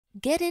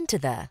Get into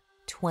the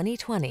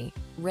 2020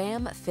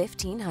 Ram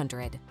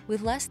 1500.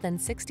 With less than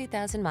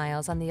 60,000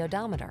 miles on the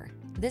odometer,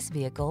 this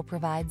vehicle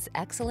provides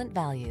excellent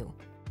value.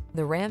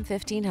 The Ram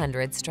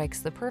 1500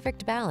 strikes the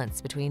perfect balance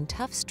between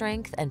tough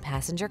strength and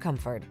passenger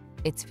comfort.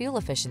 Its fuel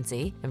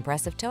efficiency,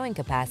 impressive towing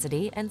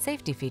capacity, and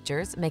safety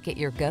features make it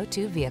your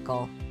go-to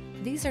vehicle.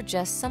 These are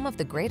just some of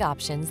the great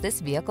options this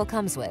vehicle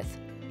comes with: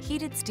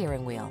 heated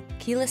steering wheel,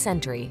 keyless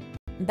entry,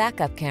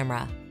 backup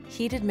camera,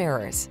 heated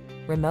mirrors,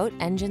 remote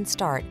engine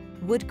start,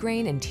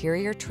 Woodgrain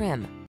interior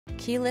trim,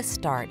 keyless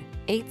start,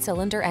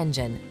 8-cylinder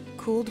engine,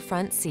 cooled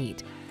front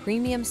seat,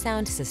 premium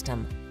sound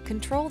system.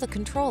 Control the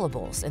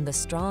controllables in the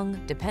strong,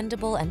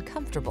 dependable, and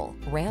comfortable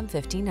Ram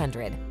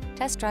 1500.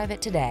 Test drive it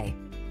today.